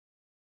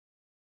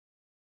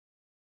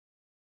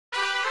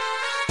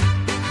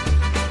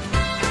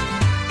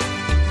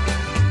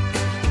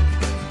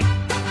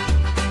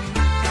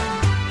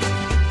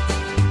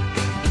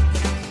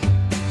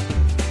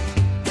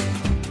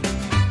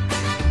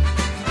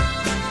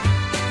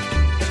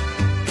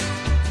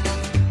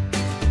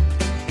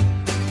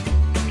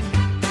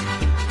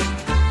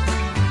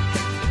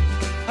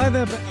Hi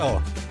there, Bill.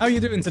 How are you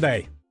doing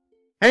today?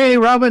 Hey,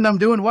 Robin, I'm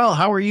doing well.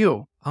 How are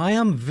you? I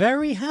am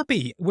very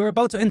happy. We're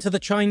about to enter the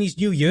Chinese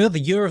New Year, the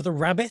year of the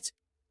rabbit.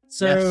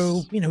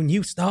 So, Yes.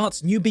 new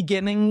starts, new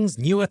beginnings,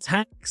 new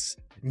attacks,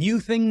 new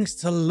things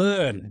to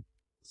learn.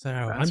 So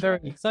I'm very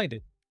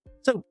excited.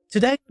 So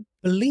today, I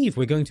believe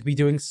we're going to be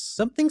doing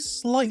something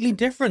slightly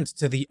different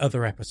to the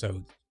other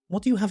episodes.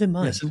 What do you have in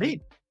mind? Yes,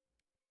 indeed.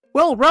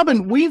 Well,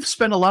 Robin, we've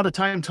spent a lot of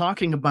time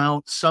talking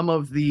about some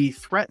of the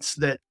threats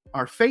that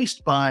are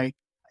faced by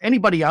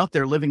anybody out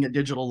there living a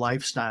digital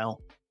lifestyle.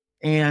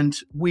 And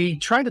we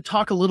try to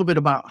talk a little bit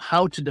about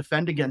how to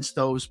defend against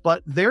those,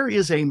 but there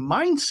is a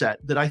mindset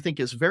that I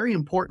think is very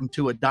important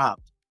to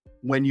adopt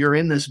when you're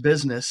in this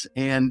business.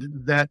 And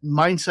that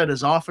mindset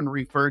is often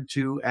referred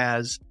to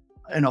as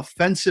an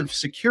offensive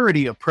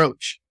security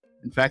approach.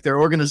 In fact, there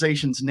are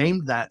organizations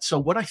named that. So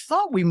what I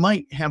thought we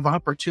might have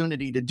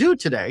opportunity to do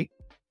today,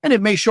 and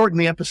it may shorten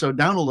the episode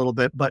down a little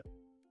bit, but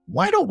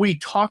why don't we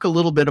talk a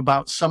little bit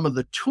about some of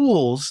the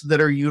tools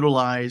that are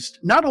utilized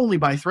not only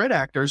by threat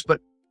actors,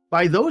 but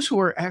by those who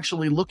are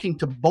actually looking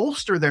to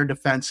bolster their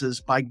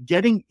defenses by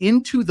getting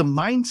into the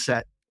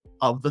mindset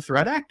of the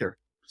threat actor.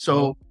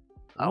 So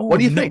what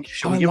do you think?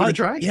 Should we give it a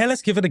try? Yeah,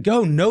 let's give it a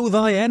go. Know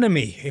thy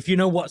enemy. If you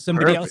know what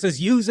somebody else is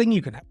using,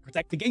 you can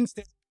protect against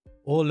it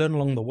or learn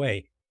along the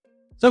way.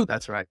 So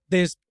that's right.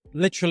 There's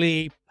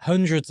literally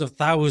hundreds of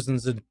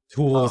thousands of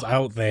tools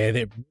out there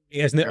that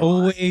isn't it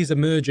always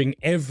emerging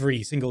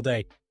every single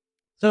day.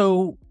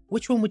 So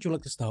which one would you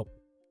like to start with?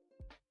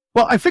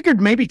 Well, I figured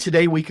maybe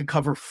today we could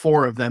cover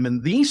 4 of them,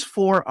 and these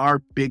 4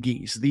 are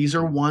biggies. These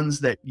are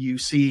ones that you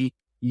see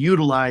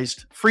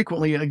utilized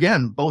frequently,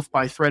 again, both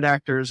by threat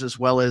actors as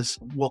well as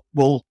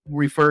we'll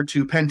refer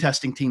to pen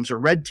testing teams or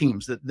red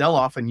teams, that they'll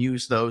often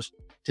use those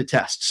to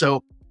test.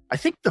 So I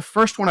think the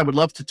first one I would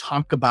love to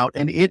talk about,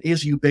 and it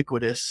is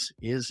ubiquitous,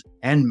 is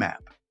Nmap.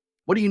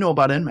 What do you know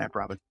about Nmap,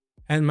 Robin?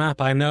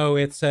 Nmap, I know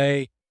it's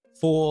a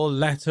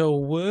 4-letter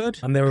word,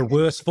 and there are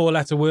worse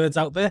 4-letter words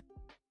out there.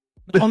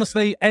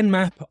 Honestly,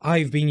 Nmap,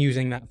 I've been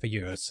using that for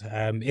years.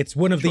 It's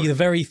one of the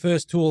very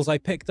first tools I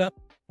picked up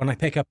when I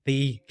picked up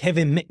the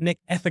Kevin Mitnick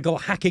ethical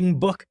hacking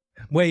book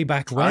way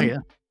back when. Yeah.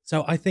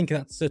 So I think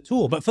that's a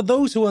tool. But for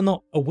those who are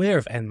not aware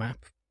of Nmap,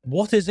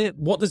 what is it?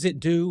 What does it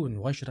do? And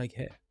why should I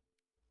care?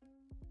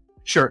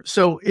 Sure.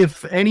 So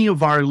if any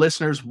of our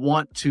listeners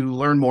want to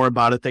learn more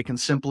about it, they can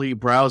simply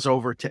browse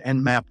over to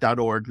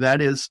nmap.org.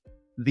 That is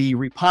the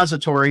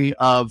repository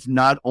of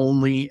not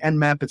only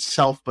Nmap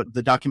itself, but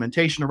the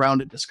documentation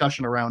around it,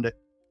 discussion around it,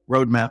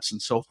 roadmaps,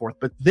 and so forth.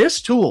 But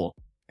this tool,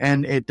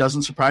 and it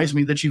doesn't surprise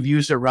me that you've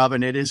used it,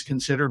 Robin, it is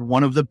considered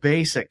one of the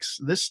basics.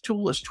 This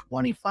tool is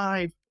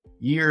 25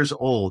 years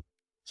old.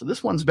 So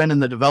this one's been in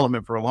the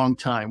development for a long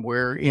time.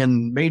 We're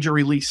in major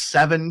release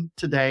 7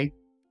 today.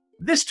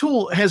 This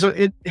tool has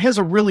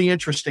a really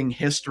interesting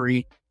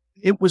history.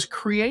 It was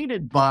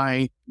created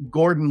by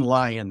Gordon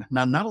Lyon.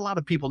 Now, not a lot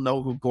of people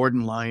know who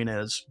Gordon Lyon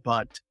is,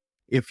 but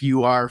if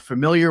you are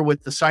familiar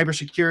with the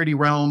cybersecurity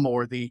realm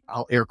or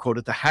I'll air quote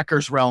it, the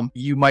hackers realm,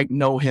 you might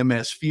know him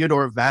as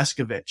Fyodor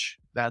Vaskovich.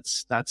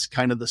 That's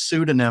kind of the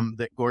pseudonym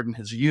that Gordon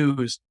has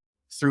used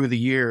through the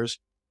years.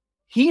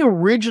 He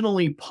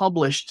originally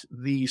published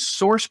the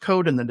source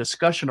code and the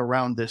discussion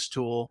around this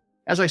tool,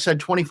 as I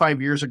said,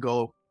 25 years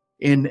ago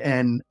in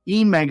an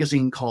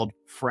e-magazine called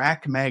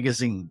Phrack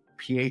Magazine.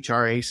 Phrack,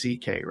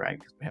 right?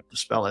 We have to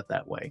spell it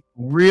that way.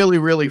 Really,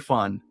 really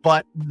fun.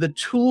 But the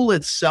tool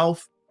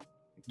itself,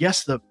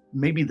 yes,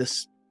 maybe the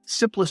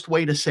simplest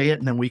way to say it,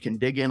 and then we can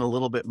dig in a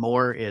little bit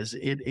more, is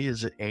it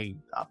is a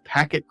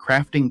packet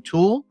crafting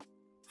tool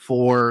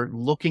for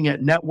looking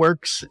at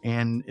networks,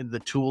 and the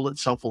tool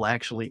itself will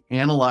actually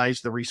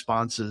analyze the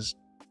responses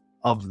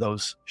of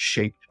those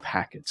shaped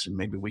packets. And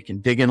maybe we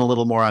can dig in a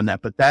little more on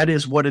that, but that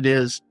is what it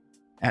is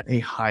at a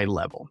high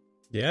level.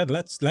 Yeah,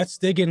 let's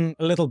dig in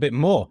a little bit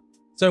more.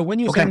 So when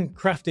you're saying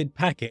crafted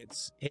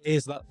packets,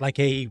 is that like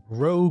a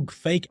rogue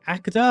fake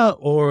actor,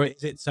 or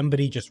is it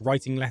somebody just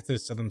writing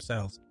letters to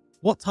themselves?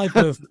 What type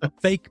of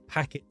fake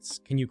packets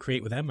can you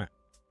create with Nmap?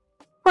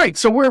 Right.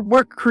 So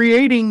we're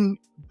creating,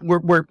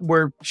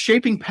 we're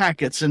shaping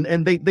packets,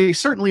 and they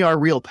certainly are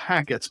real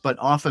packets, but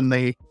often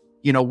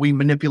we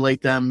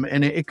manipulate them,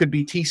 and it could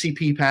be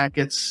TCP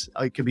packets,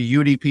 it could be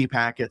UDP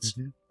packets.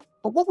 Mm-hmm.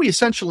 But what we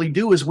essentially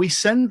do is we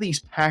send these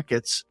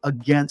packets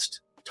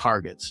against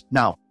targets.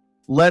 Now,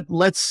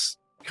 let's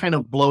kind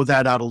of blow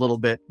that out a little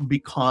bit,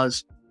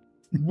 because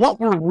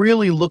what we're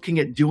really looking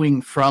at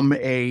doing from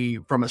a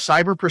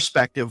cyber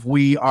perspective,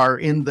 we are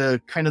in the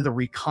kind of the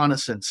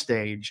reconnaissance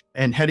stage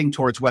and heading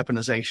towards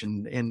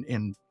weaponization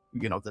in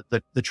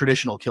the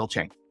traditional kill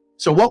chain.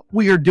 So what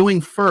we are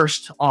doing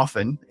first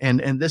often,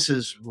 and this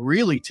is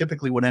really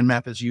typically what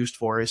Nmap is used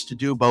for, is to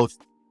do both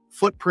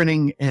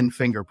footprinting and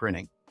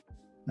fingerprinting.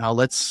 Now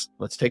let's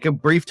take a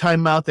brief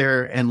time out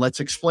there and let's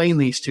explain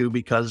these two,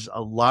 because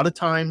a lot of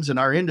times in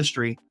our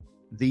industry,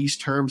 these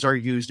terms are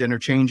used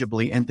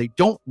interchangeably and they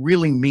don't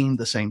really mean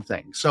the same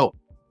thing. So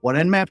what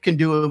Nmap can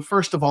do,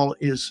 first of all,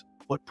 is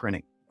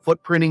footprinting.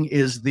 Footprinting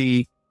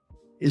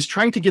is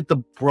trying to get the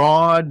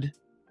broad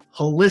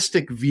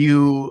holistic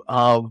view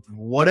of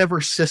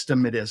whatever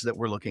system it is that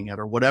we're looking at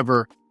or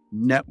whatever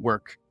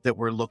network that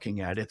we're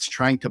looking at. It's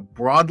trying to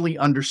broadly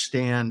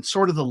understand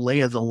sort of the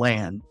lay of the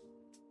land,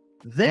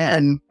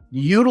 then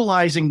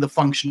utilizing the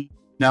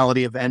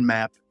functionality of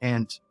Nmap.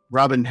 And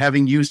Robin,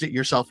 having used it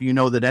yourself, you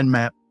know that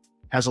Nmap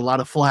has a lot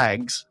of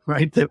flags,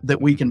 right,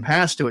 that we can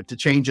pass to it to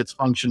change its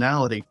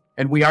functionality.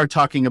 And we are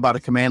talking about a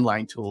command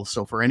line tool.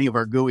 So for any of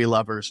our GUI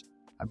lovers,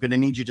 I'm going to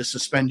need you to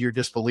suspend your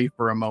disbelief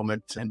for a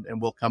moment, and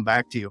we'll come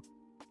back to you.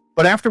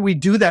 But after we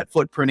do that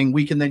footprinting,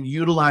 we can then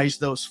utilize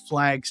those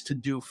flags to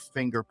do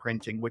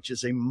fingerprinting, which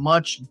is a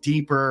much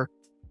deeper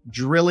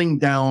drilling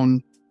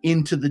down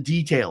into the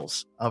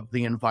details of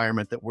the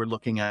environment that we're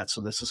looking at.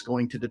 So this is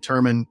going to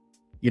determine,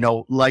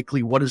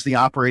 likely what is the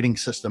operating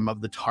system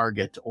of the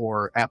target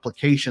or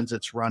applications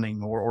it's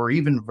running or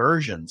even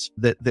versions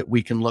that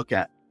we can look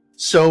at.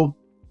 So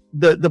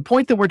the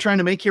point that we're trying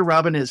to make here,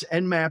 Robin, is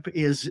Nmap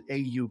is a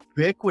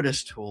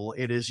ubiquitous tool.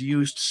 It is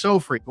used so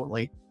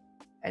frequently.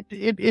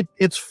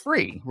 It's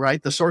free,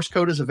 right? The source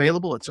code is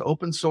available. It's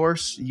open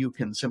source. You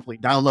can simply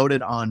download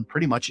it on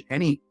pretty much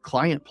any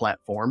client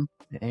platform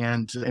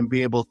and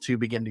be able to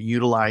begin to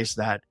utilize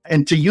that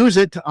and to use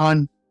it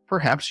on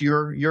perhaps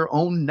your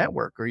own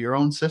network or your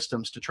own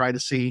systems to try to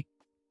see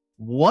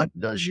what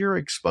does your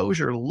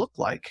exposure look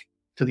like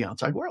to the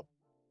outside world.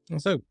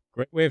 Also,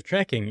 great way of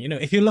checking.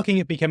 If you're looking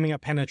at becoming a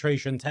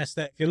penetration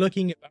tester, if you're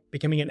looking at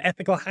becoming an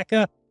ethical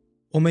hacker,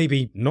 or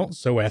maybe not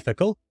so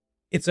ethical,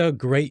 it's a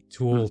great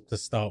tool to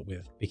start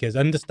with, because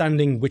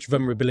understanding which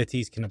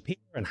vulnerabilities can appear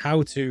and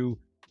how to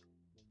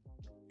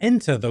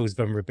enter those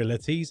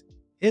vulnerabilities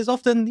is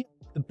often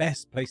the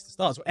best place to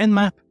start. So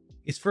Nmap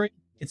is free.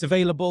 It's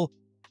available.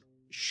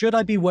 Should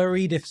I be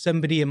worried if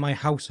somebody in my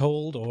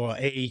household or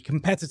a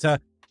competitor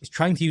is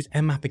trying to use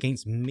Nmap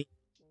against me?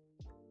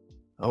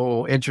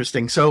 Oh,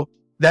 interesting. So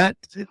that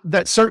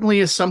certainly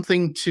is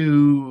something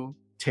to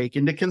take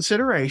into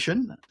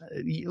consideration.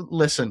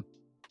 Listen,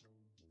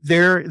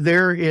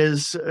 there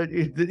is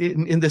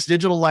in this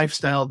digital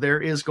lifestyle, there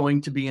is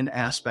going to be an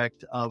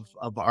aspect of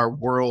our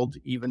world,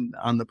 even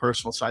on the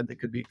personal side, that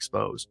could be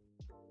exposed.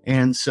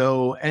 And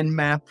so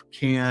Nmap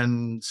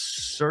can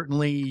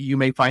certainly, you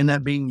may find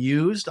that being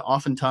used.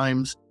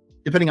 Oftentimes,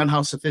 depending on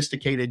how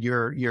sophisticated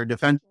your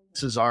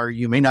defenses are,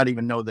 you may not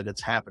even know that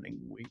it's happening.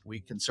 We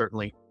can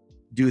certainly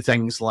do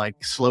things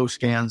like slow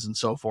scans and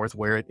so forth,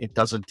 where it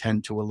doesn't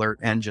tend to alert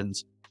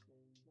engines.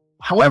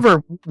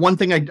 However, one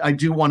thing I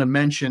do want to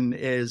mention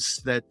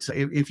is that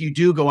if you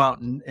do go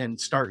out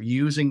and start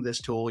using this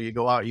tool, you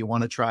go out, you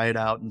want to try it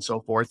out and so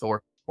forth,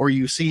 or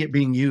you see it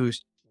being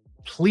used,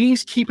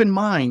 please keep in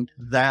mind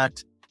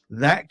that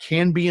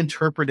can be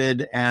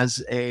interpreted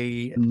as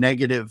a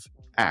negative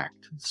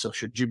act. So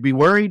should you be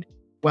worried?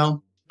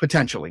 Well,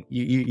 potentially,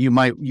 you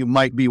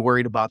might be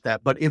worried about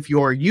that. But if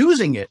you're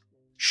using it,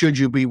 should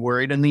you be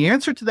worried? And the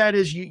answer to that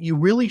is you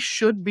really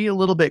should be a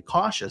little bit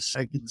cautious.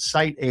 I can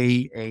cite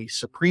a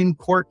Supreme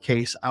Court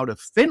case out of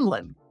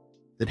Finland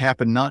that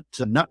happened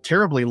not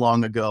terribly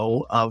long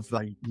ago of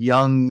a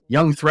young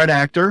threat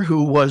actor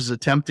who was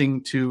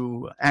attempting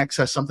to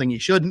access something he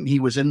shouldn't.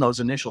 He was in those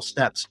initial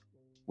steps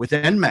with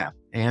Nmap,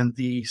 and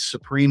the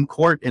Supreme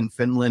Court in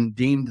Finland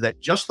deemed that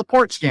just the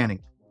port scanning,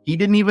 he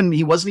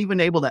wasn't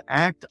even able to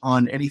act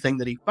on anything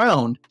that he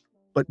found,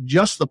 but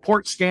just the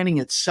port scanning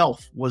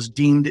itself was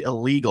deemed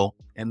illegal,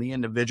 and the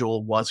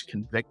individual was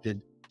convicted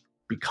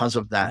because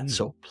of that.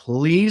 So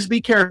please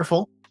be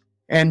careful.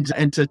 And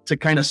to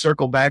kind of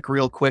circle back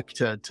real quick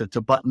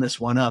to button this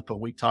one up,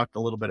 we talked a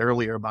little bit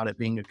earlier about it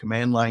being a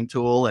command line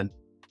tool,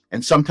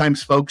 and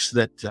sometimes folks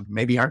that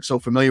maybe aren't so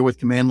familiar with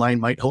command line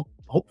might hope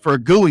for a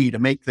GUI to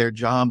make their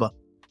job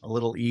a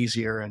little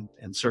easier.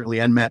 And certainly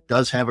Nmap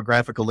does have a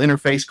graphical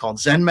interface called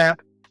ZenMap.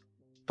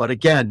 But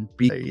again,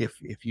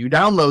 if you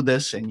download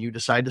this and you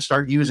decide to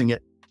start using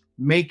it,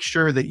 make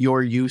sure that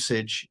your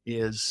usage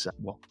is,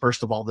 well,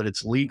 first of all, that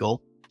it's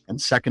legal,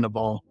 and second of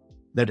all,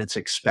 that it's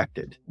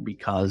expected,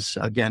 because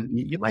again,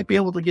 you might be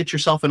able to get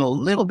yourself in a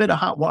little bit of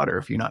hot water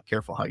if you're not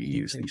careful how you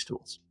use these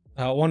tools.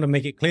 I want to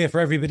make it clear for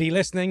everybody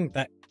listening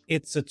that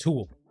it's a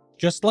tool,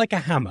 just like a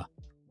hammer.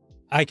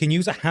 I can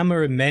use a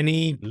hammer in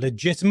many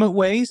legitimate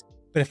ways,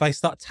 but if I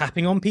start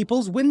tapping on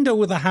people's window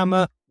with a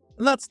hammer,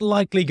 that's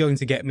likely going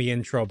to get me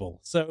in trouble.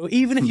 So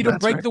even if you don't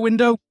break the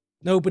window,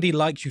 nobody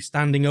likes you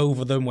standing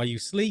over them while you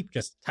sleep,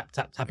 just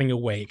tapping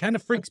away. It kind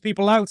of freaks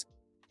people out.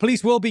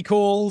 Police will be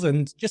called,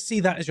 and just see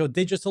that as your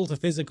digital to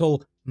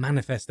physical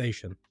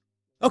manifestation.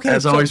 Okay.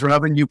 As always,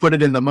 Robin, you put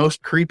it in the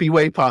most creepy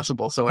way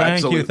possible. So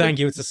absolutely. Thank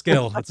you. It's a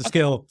skill. It's a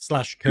skill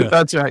 / curse.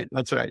 That's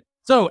right.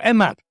 So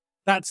Nmap,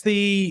 that's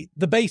the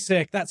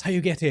basic. That's how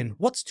you get in.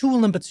 What's tool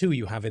number 2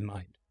 you have in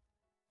mind?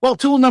 Well,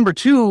 tool number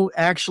 2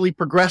 actually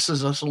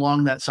progresses us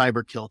along that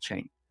cyber kill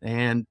chain.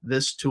 And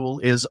this tool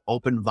is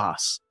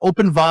OpenVAS.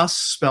 OpenVAS,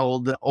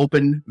 spelled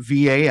Open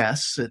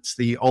VAS. It's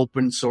the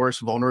open source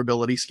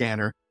vulnerability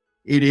scanner.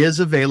 It is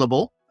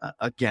available,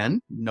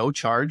 again, no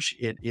charge.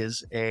 It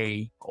is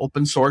a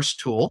open source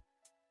tool,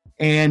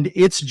 and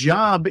its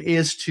job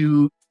is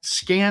to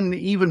scan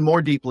even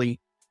more deeply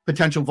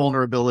potential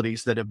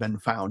vulnerabilities that have been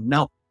found.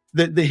 Now,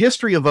 the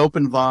history of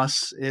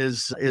OpenVAS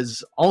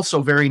is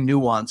also very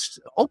nuanced.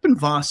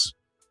 OpenVAS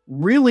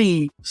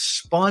really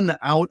spun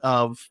out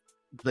of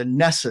the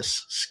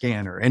Nessus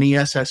scanner,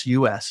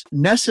 NESSUS.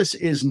 Nessus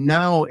is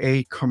now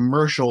a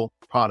commercial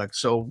product.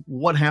 So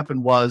what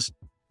happened was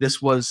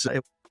this was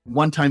at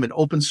one time an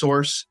open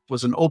source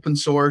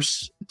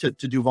to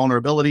do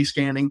vulnerability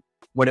scanning.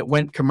 When it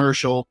went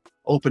commercial,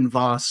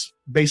 OpenVAS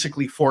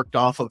basically forked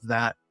off of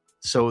that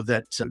so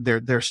that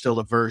there's still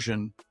a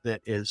version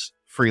that is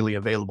freely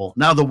available.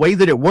 Now, the way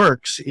that it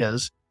works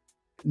is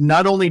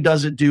not only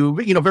does it do,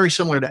 very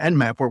similar to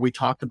Nmap, where we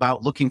talked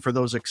about looking for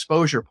those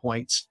exposure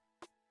points,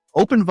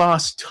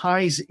 OpenVAS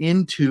ties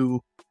into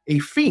a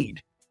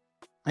feed.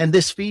 And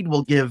this feed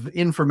will give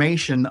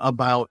information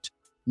about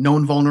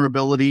known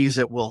vulnerabilities.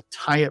 It will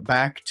tie it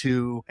back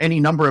to any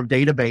number of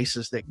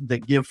databases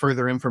that give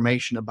further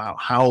information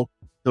about how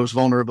those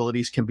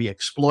vulnerabilities can be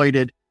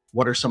exploited.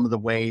 What are some of the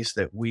ways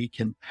that we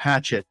can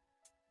patch it?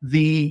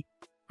 The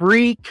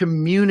free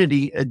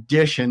community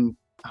edition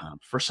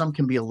for some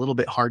can be a little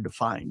bit hard to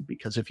find,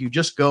 because if you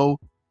just go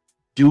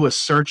do a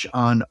search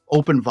on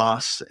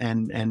OpenVAS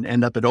and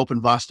end up at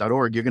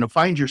openvas.org, you're going to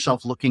find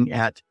yourself looking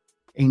at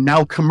a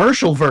now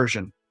commercial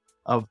version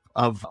of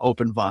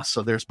OpenVAS.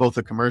 So there's both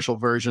a commercial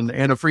version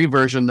and a free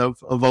version of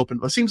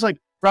OpenVAS. It seems like,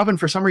 Robin,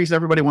 for some reason,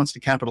 everybody wants to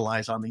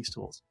capitalize on these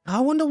tools.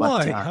 I wonder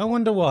why.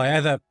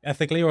 Either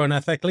ethically or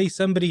unethically,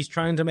 somebody's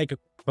trying to make a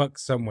buck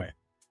somewhere.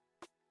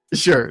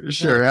 Sure,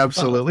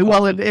 absolutely.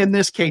 Well, in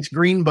this case,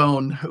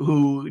 Greenbone,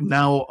 who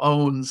now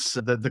owns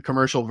the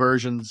commercial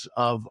versions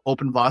of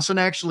OpenVAS and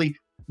actually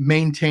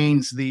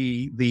maintains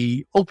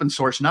the open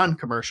source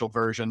non-commercial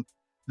version,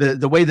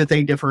 the way that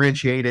they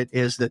differentiate it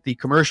is that the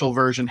commercial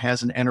version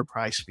has an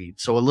enterprise feed.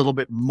 So a little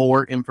bit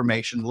more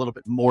information, a little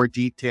bit more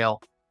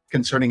detail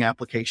concerning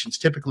applications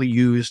typically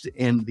used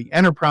in the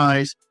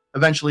enterprise.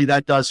 Eventually,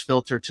 that does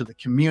filter to the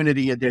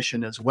community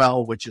edition as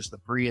well, which is the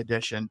free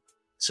edition.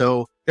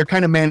 So they're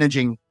kind of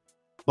managing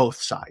both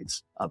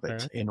sides of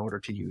it in order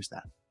to use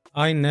that.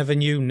 I never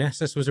knew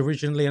Nessus was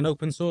originally an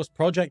open source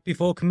project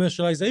before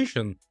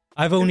commercialization.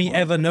 I've only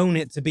ever known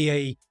it to be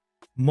a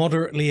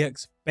moderately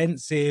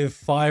expensive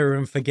fire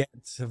and forget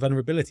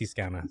vulnerability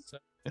scanner. So,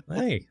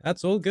 hey,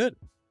 that's all good.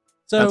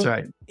 So that's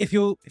right. If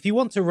you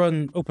want to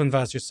run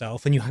OpenVAS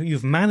yourself and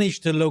you've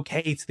managed to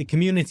locate the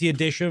community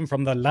edition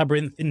from the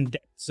labyrinthine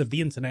depths of the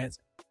internet,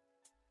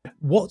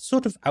 what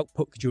sort of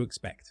output could you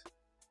expect?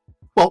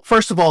 Well,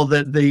 first of all,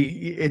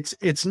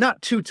 it's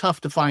not too tough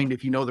to find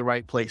if you know the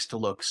right place to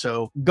look.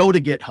 So go to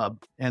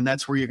GitHub, and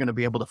that's where you're going to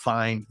be able to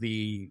find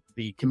the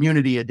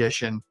community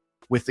edition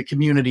with the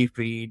community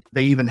feed.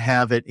 They even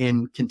have it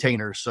in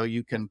containers, so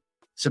you can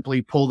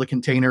simply pull the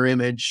container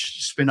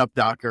image, spin up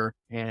Docker,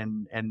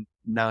 and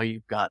now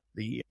you've got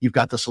the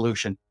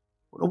solution.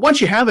 Once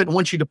you have it,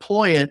 once you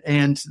deploy it,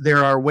 and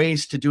there are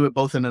ways to do it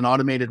both in an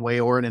automated way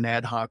or in an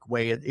ad hoc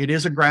way. It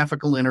is a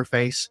graphical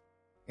interface.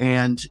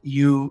 And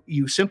you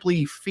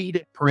simply feed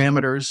it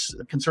parameters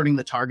concerning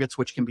the targets,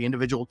 which can be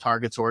individual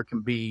targets, or it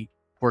can be,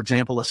 for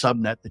example, a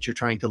subnet that you're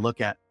trying to look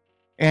at.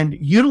 And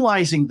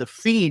utilizing the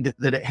feed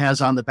that it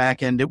has on the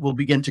back end, it will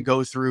begin to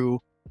go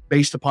through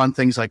based upon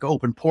things like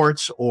open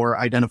ports or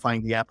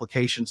identifying the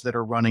applications that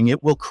are running.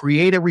 It will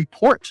create a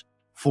report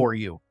for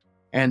you.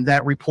 And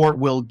that report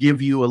will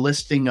give you a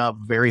listing of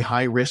very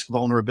high risk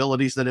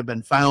vulnerabilities that have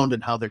been found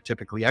and how they're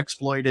typically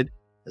exploited,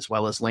 as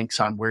well as links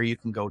on where you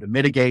can go to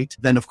mitigate.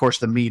 Then, of course,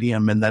 the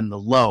medium and then the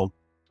low.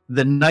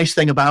 The nice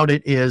thing about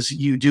it is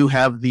you do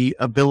have the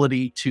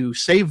ability to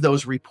save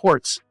those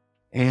reports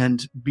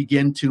and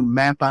begin to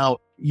map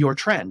out your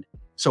trend.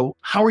 So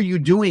how are you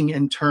doing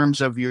in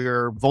terms of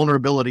your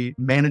vulnerability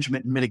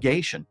management and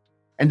mitigation?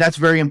 And that's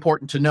very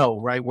important to know,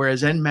 right?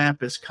 Whereas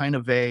Nmap is kind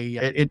of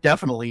it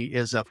definitely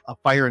is a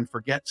fire and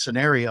forget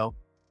scenario.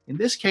 In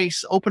this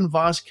case,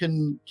 OpenVAS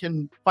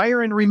can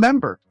fire and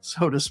remember,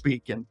 so to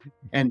speak,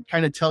 and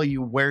kind of tell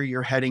you where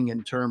you're heading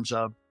in terms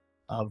of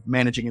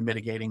managing and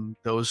mitigating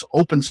those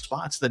open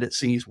spots that it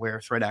sees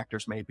where threat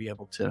actors may be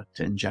able to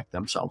inject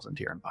themselves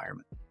into your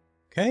environment.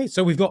 Okay,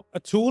 so we've got a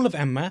tool of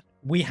Nmap.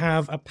 We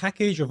have a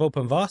package of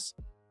OpenVAS.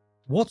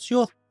 What's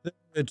your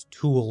third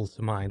tool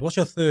to mind? What's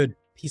your third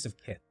piece of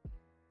kit?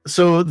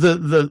 So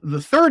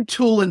the third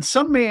tool, and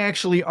some may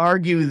actually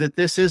argue that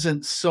this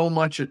isn't so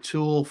much a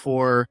tool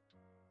for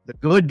the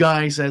good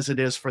guys as it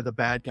is for the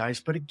bad guys.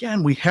 But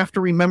again, we have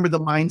to remember the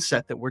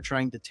mindset that we're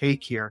trying to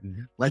take here.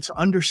 Mm-hmm. Let's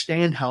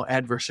understand how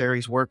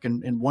adversaries work.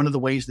 And one of the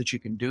ways that you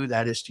can do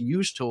that is to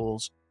use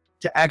tools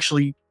to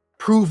actually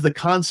prove the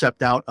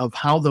concept out of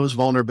how those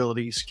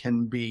vulnerabilities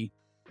can be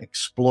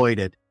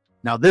exploited.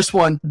 Now, this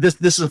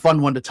is a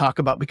fun one to talk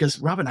about because,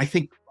 Robin, I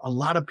think a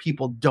lot of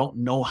people don't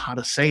know how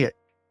to say it,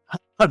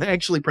 how to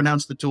actually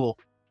pronounce the tool.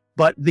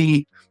 But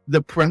the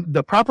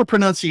proper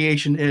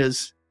pronunciation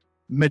is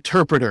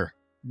meterpreter.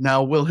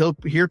 Now, we'll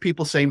hear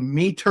people say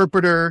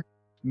meterpreter,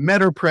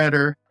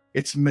 metapreter.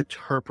 It's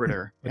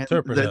meterpreter.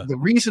 The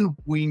reason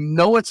we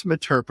know it's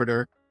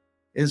meterpreter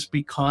is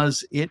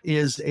because it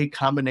is a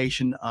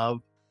combination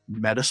of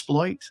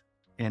Metasploit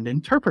and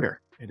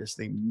interpreter. It is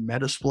the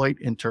Metasploit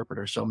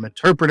interpreter. So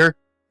Meterpreter,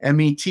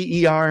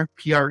 Meterpreter.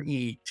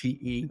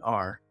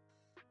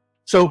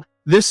 So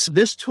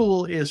this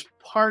tool is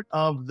part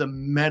of the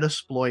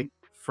Metasploit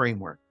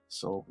framework.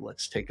 So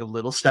let's take a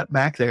little step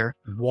back there.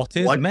 What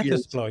is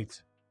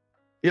Metasploit?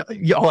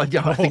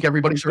 I think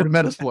everybody's heard of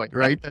Metasploit,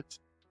 right?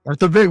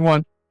 That's a big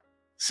one.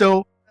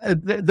 So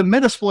the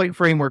Metasploit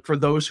framework, for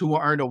those who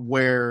aren't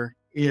aware,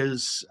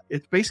 it's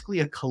basically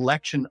a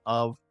collection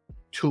of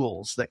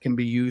tools that can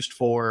be used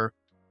for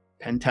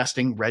pen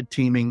testing, red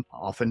teaming.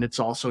 Often it's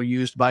also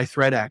used by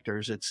threat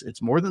actors.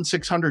 It's more than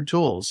 600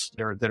 tools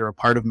that are a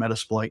part of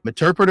Metasploit.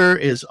 Meterpreter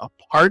is a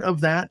part of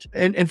that.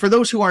 And for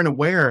those who aren't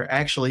aware,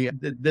 actually,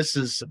 this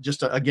is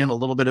just, again, a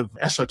little bit of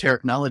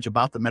esoteric knowledge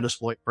about the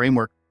Metasploit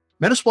framework.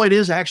 Metasploit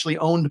is actually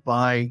owned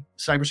by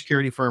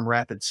cybersecurity firm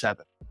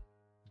Rapid7,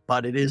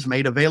 but it is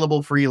made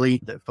available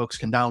freely that folks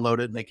can download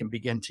it and they can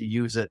begin to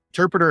use it.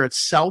 Interpreter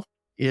itself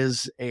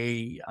is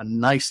a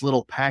nice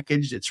little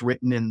package. It's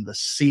written in the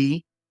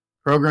C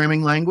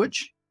programming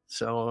language.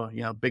 So,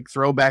 big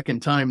throwback in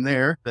time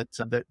there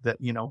that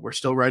we're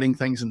still writing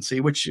things in C,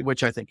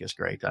 which I think is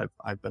great.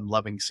 I've been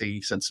loving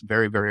C since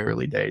very, very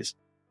early days.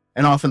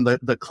 And often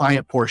the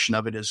client portion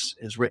of it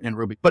is written in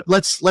Ruby. But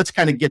let's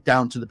kind of get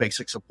down to the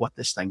basics of what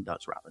this thing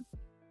does, Robin.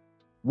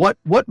 What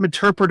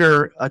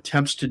Meterpreter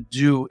attempts to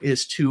do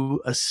is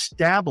to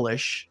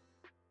establish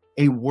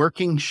a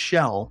working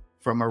shell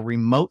from a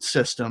remote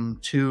system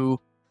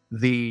to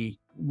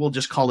we'll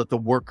just call it the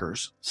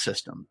workers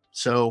system.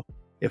 So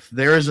if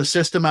there is a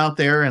system out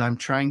there and I'm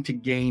trying to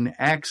gain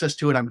access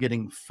to it, I'm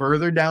getting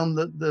further down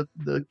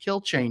the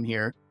kill chain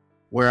here,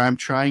 where I'm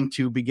trying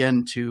to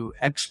begin to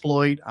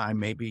exploit, I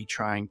may be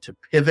trying to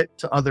pivot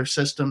to other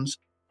systems,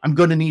 I'm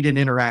going to need an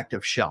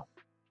interactive shell.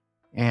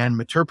 And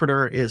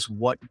Meterpreter is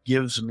what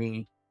gives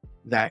me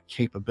that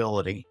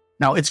capability.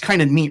 Now, it's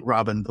kind of neat,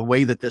 Robin, the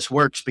way that this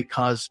works,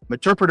 because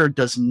Meterpreter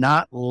does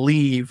not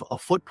leave a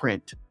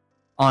footprint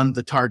on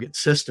the target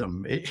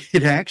system.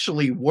 It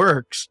actually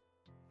works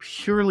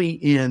purely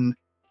in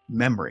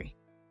memory.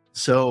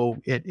 So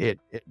it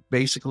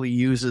basically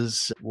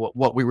uses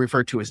what we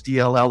refer to as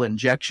DLL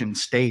injection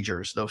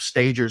stagers. Those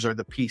stagers are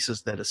the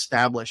pieces that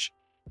establish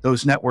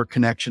those network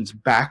connections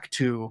back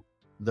to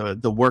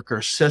the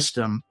worker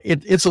system.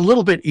 It's a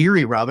little bit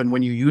eerie, Robin,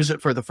 when you use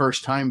it for the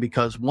first time,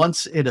 because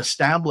once it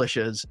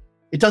establishes,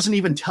 it doesn't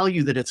even tell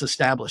you that it's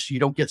established. You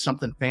don't get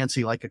something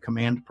fancy like a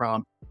command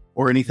prompt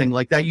or anything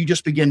like that. You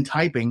just begin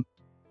typing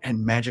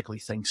and magically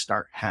things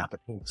start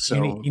happening.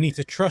 So you need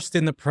to trust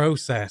in the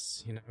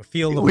process,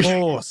 feel the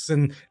force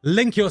and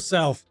link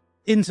yourself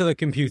into the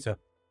computer.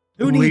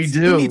 Who needs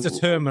a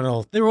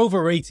terminal? They're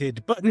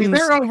overrated. Buttons.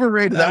 They're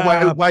overrated.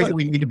 Why do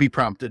we need to be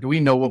prompted? We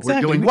know what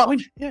we're doing.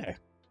 Yeah.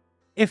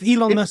 If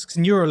Elon Musk's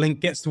Neuralink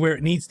gets to where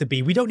it needs to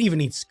be, we don't even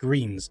need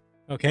screens.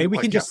 Okay, we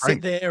can just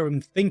sit there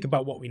and think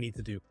about what we need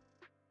to do.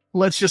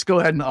 Let's just go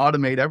ahead and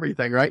automate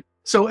everything, right?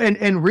 So,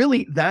 and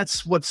really,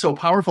 that's what's so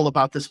powerful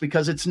about this,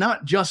 because it's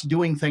not just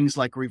doing things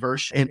like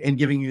reverse and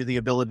giving you the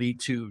ability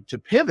to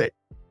pivot,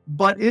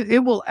 but it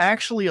will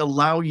actually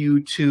allow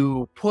you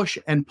to push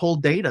and pull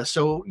data.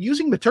 So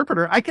using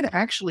Meterpreter, I can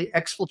actually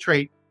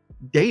exfiltrate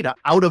data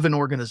out of an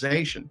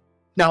organization.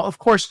 Now, of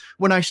course,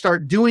 when I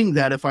start doing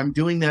that, if I'm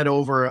doing that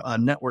over a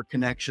network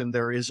connection,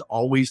 there is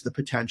always the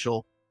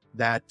potential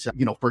that,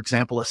 for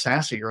example, a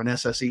SASE or an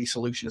SSE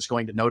solution is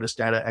going to notice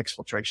data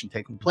exfiltration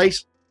taking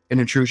place. An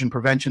intrusion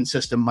prevention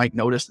system might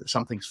notice that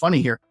something's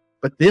funny here,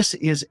 but this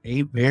is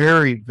a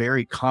very,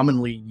 very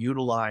commonly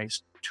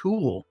utilized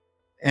tool.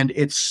 And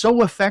it's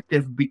so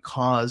effective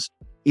because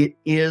it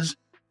is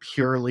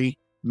purely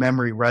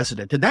memory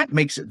resident. And that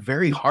makes it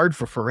very hard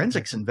for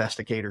forensics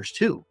investigators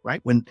too,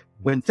 right?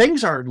 When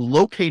things are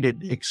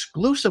located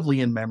exclusively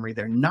in memory,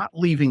 they're not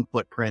leaving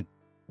footprint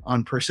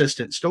on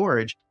persistent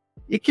storage.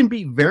 It can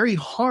be very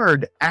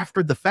hard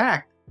after the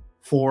fact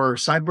for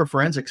cyber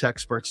forensics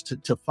experts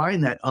to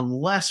find that,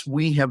 unless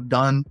we have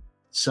done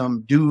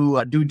some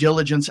due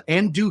diligence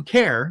and due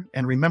care.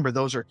 And remember,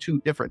 those are two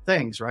different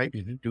things, right?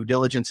 Mm-hmm. Due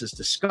diligence is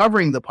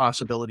discovering the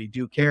possibility.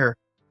 Due care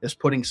is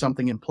putting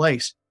something in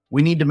place.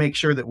 We need to make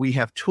sure that we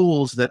have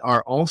tools that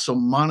are also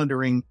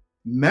monitoring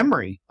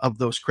memory of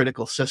those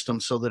critical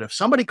systems, so that if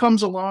somebody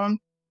comes along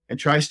and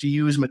tries to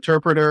use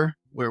Meterpreter,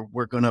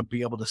 we're going to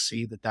be able to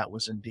see that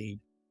was indeed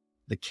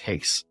the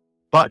case.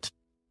 But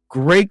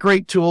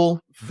great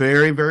tool,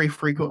 very, very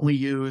frequently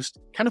used,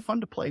 kind of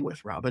fun to play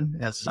with, Robin.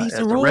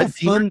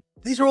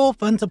 These are all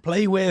fun to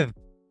play with.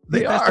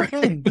 They are.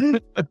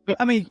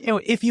 I mean,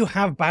 if you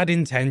have bad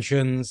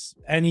intentions,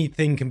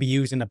 anything can be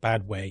used in a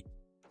bad way.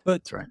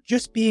 But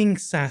just being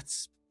sat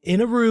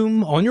in a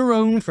room on your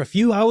own for a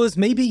few hours,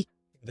 maybe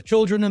the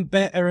children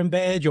are in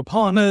bed, your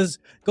partner's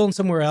gone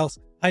somewhere else,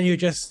 and you're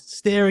just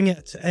staring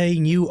at a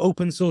new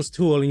open source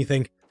tool and you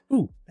think,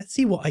 ooh, let's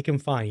see what I can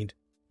find.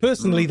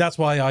 Personally, that's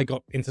why I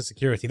got into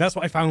security. That's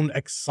what I found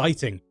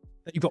exciting,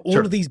 that you've got all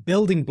of these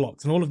building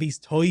blocks and all of these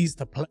toys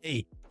to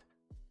play.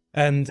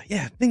 And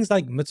yeah, things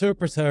like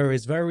Meterpreter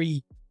is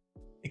very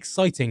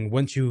exciting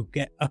once you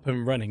get up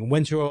and running,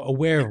 once you're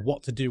aware of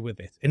what to do with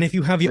it. And if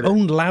you have your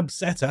own lab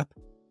setup,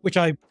 which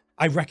I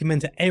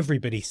recommend to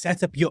everybody,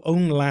 set up your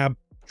own lab,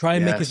 try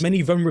and make as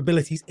many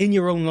vulnerabilities in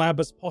your own lab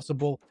as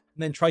possible,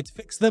 and then try to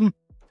fix them,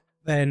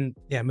 then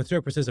yeah,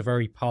 Meterpreter is a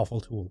very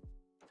powerful tool.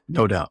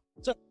 No doubt.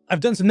 So I've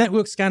done some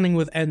network scanning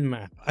with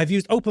Nmap. I've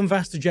used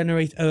OpenVAS to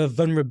generate a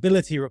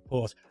vulnerability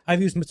report.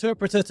 I've used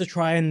Meterpreter to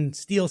try and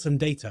steal some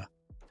data.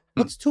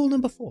 What's tool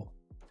number 4?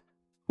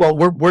 Well,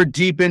 we're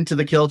deep into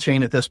the kill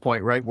chain at this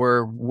point, right?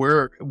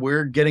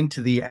 We're getting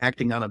to the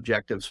acting on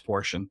objectives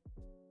portion.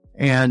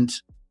 And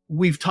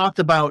we've talked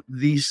about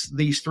these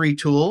 3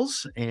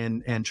 tools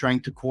and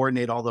trying to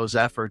coordinate all those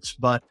efforts.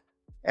 But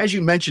as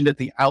you mentioned at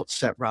the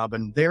outset,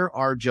 Robin, there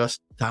are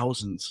just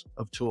thousands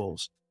of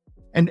tools.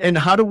 And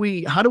how do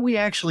we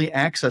actually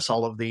access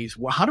all of these?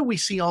 Well, how do we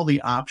see all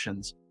the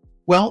options?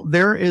 Well,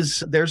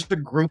 there's a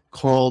group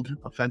called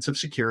Offensive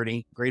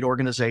Security, great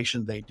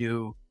organization. They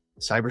do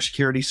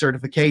cybersecurity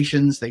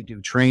certifications, they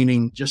do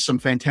training, just some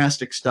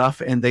fantastic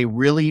stuff. And they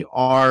really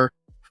are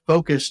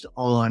focused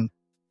on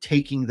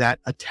taking that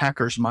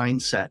attacker's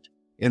mindset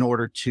in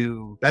order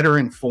to better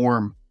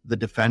inform the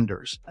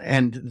defenders.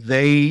 And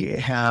they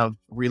have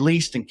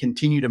released and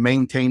continue to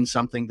maintain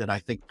something that I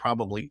think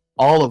probably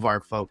all of our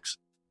folks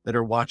that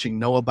are watching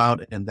know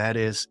about, and that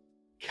is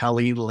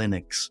Kali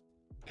Linux.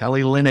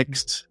 Kali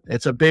Linux,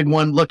 it's a big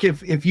one. Look,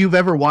 if you've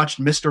ever watched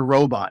Mr.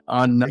 Robot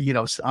on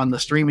the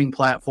streaming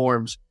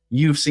platforms,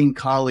 you've seen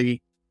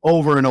Kali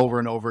over and over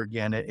and over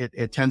again.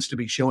 It tends to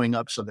be showing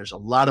up. So there's a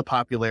lot of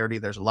popularity.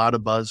 There's a lot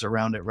of buzz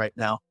around it right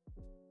now.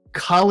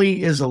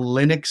 Kali is a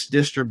Linux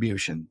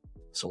distribution.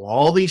 So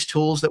all these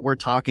tools that we're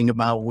talking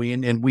about,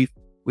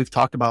 we've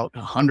talked about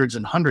hundreds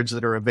and hundreds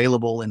that are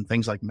available in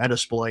things like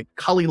Metasploit.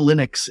 Kali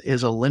Linux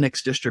is a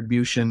Linux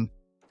distribution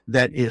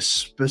that is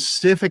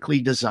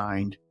specifically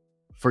designed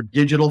for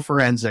digital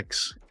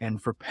forensics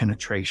and for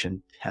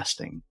penetration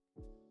testing.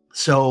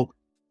 So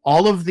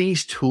all of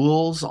these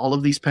tools, all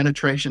of these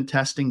penetration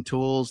testing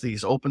tools,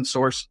 these open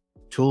source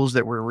tools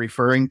that we're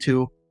referring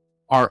to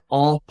are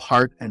all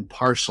part and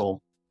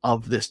parcel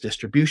of this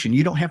distribution.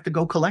 You don't have to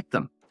go collect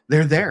them.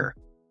 They're there.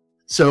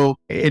 So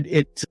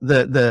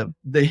the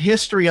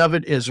history of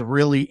it is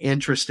really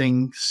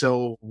interesting.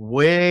 So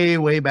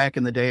way back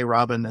in the day,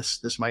 Robin,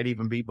 this might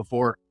even be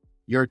before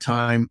your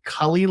time.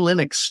 Kali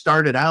Linux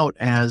started out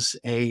as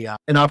an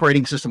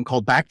operating system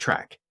called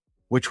Backtrack,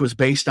 which was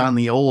based on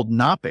the old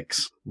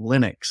Knoppix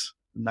Linux,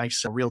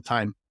 nice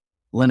real-time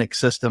Linux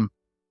system.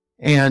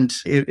 And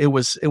it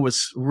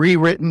was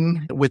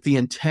rewritten with the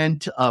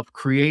intent of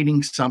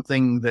creating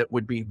something that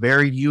would be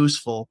very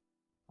useful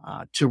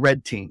to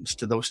red teams,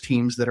 to those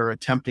teams that are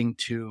attempting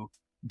to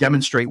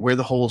demonstrate where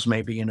the holes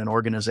may be in an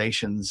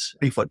organization's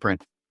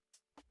footprint.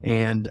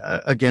 And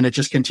again, it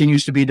just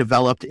continues to be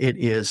developed. It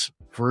is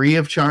free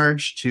of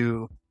charge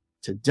to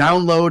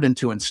download and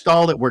to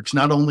install. It works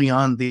not only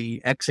on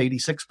the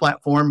x86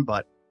 platform,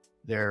 but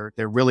they're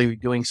really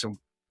doing some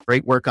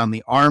great work on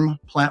the ARM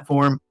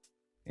platform.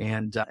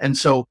 And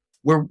so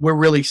we're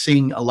really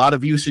seeing a lot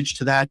of usage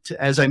to that.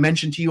 As I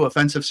mentioned to you,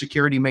 Offensive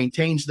Security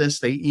maintains this.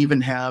 They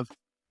even have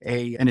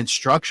an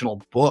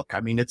instructional book. I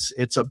mean,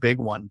 it's a big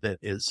one that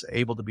is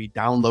able to be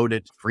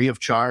downloaded free of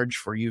charge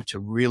for you to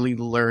really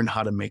learn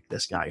how to make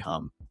this guy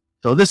hum.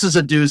 So this is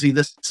a doozy.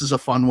 This is a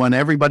fun one.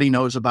 Everybody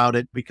knows about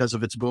it because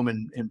of its boom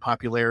in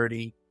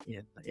popularity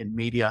in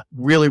media.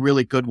 Really,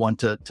 really good one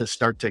to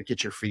start to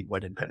get your feet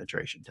wet in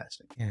penetration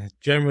testing. Yeah,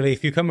 generally,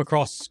 if you come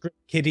across script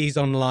kiddies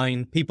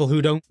online, people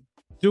who don't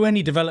do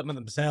any development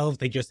themselves,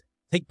 they just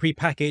take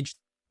prepackaged.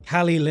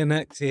 Kali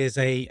Linux is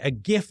a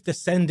gift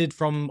descended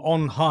from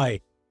on high,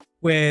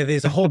 where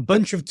there's a whole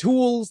bunch of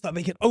tools that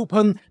they can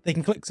open. They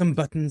can click some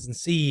buttons and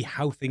see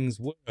how things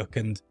work.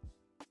 And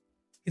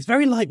it's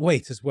very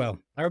lightweight as well.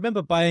 I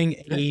remember buying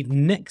a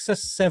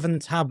Nexus 7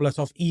 tablet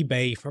off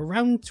eBay for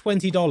around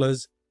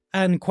 $20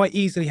 and quite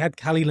easily had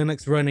Kali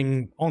Linux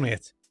running on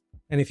it.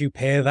 And if you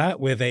pair that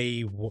with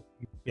a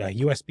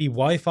USB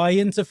Wi-Fi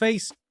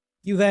interface,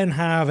 you then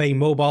have a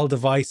mobile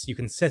device you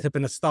can set up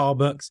in a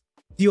Starbucks,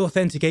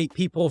 deauthenticate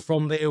people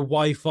from their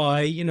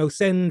Wi-Fi,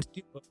 send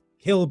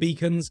kill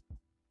beacons,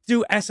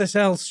 do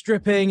SSL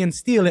stripping and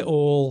steal it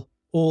all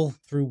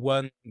through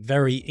one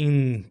very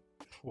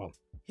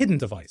hidden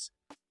device.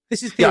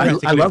 This is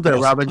theoretically. I love that,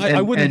 Robin.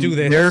 I wouldn't do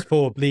this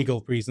for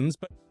legal reasons,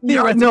 but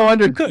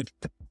theoretically, you could.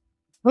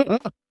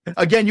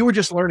 Again, you were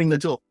just learning the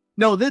tool.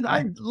 No,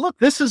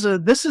 this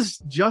is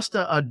just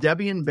a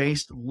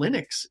Debian-based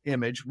Linux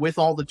image with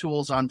all the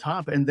tools on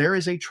top, and there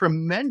is a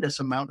tremendous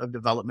amount of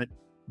development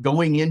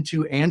going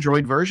into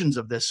Android versions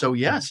of this. So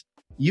yes,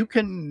 you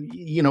can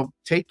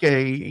take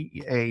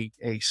a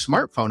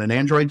smartphone, an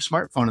Android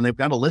smartphone, and they've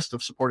got a list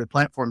of supported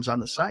platforms on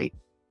the site,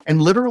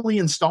 and literally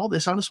install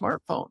this on a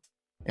smartphone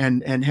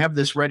and have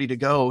this ready to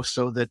go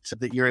so that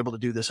you're able to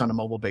do this on a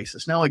mobile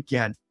basis. Now,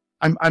 again,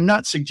 I'm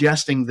not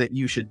suggesting that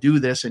you should do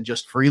this and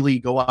just freely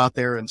go out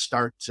there and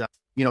start,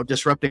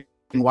 disrupting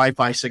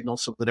Wi-Fi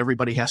signals so that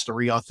everybody has to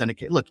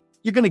re-authenticate. Look,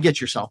 you're going to get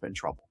yourself in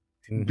trouble.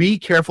 be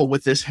careful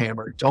with this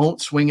hammer.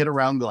 Don't swing it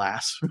around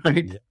glass,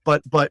 right? Yeah.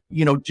 But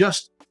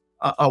just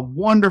a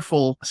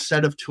wonderful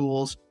set of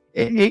tools.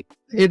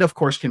 It of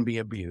course can be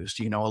abused.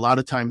 A lot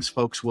of times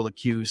folks will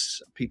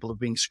accuse people of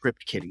being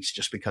script kiddies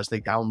just because they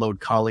download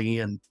Kali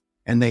and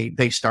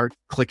they start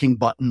clicking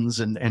buttons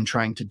and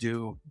trying to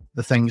do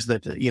the things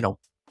that,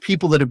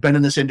 people that have been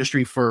in this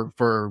industry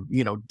for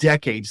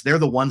decades, they're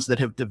the ones that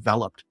have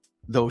developed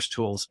those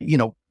tools.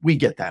 We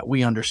get that.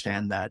 We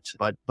understand that.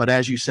 But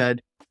as you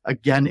said,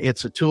 again,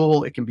 it's a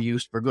tool. It can be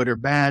used for good or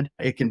bad.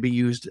 It can be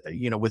used,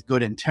 with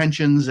good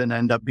intentions and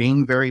end up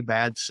being very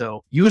bad.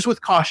 So use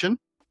with caution.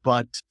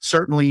 But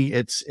certainly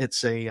it's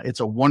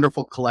a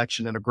wonderful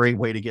collection and a great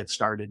way to get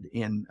started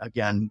in,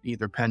 again,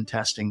 either pen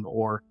testing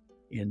or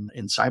in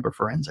cyber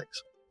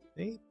forensics.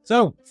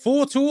 So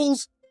 4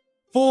 tools,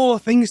 4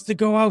 things to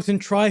go out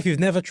and try if you've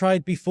never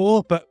tried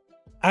before. But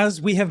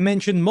as we have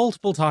mentioned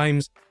multiple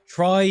times,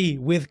 try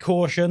with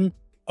caution.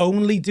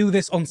 Only do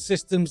this on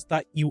systems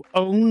that you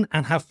own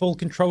and have full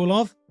control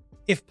of.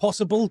 If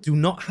possible, do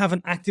not have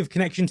an active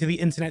connection to the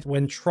internet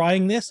when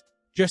trying this,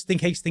 just in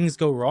case things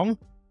go wrong,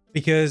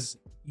 because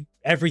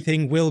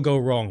everything will go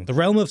wrong. The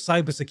realm of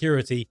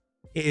cybersecurity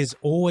is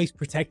always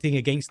protecting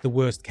against the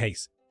worst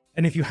case.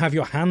 And if you have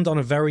your hand on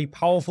a very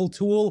powerful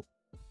tool,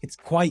 it's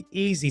quite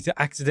easy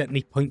to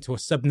accidentally point to a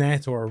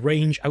subnet or a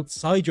range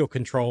outside your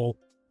control,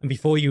 and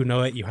before you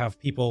know it, you have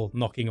people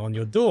knocking on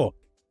your door.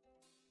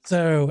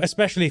 So,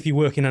 especially if you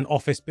work in an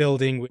office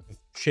building with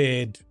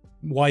shared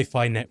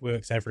Wi-Fi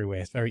networks everywhere,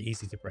 it's very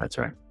easy to break. That's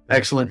right.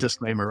 Excellent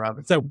disclaimer,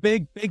 Robin. So,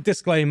 big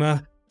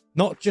disclaimer,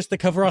 not just to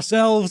cover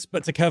ourselves,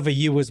 but to cover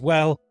you as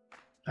well.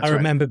 I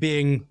remember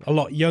being a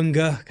lot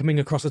younger, coming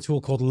across a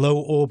tool called Low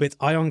Orbit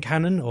Ion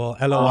Cannon, or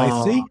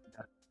LOIC,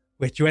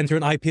 which you enter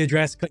an IP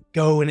address, click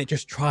go, and it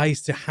just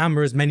tries to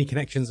hammer as many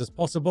connections as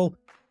possible.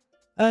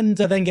 And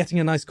then getting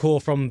a nice call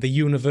from the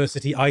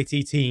university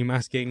IT team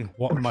asking,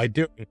 what am I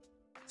doing?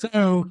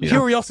 So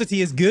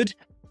curiosity is good,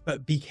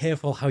 but be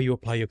careful how you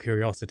apply your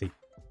curiosity.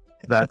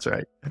 That's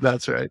right.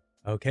 That's right.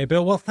 Okay,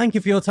 Bill. Well, thank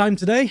you for your time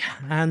today.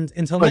 And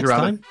until next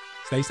time,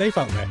 stay safe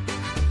out there.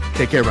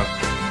 Take care, bro.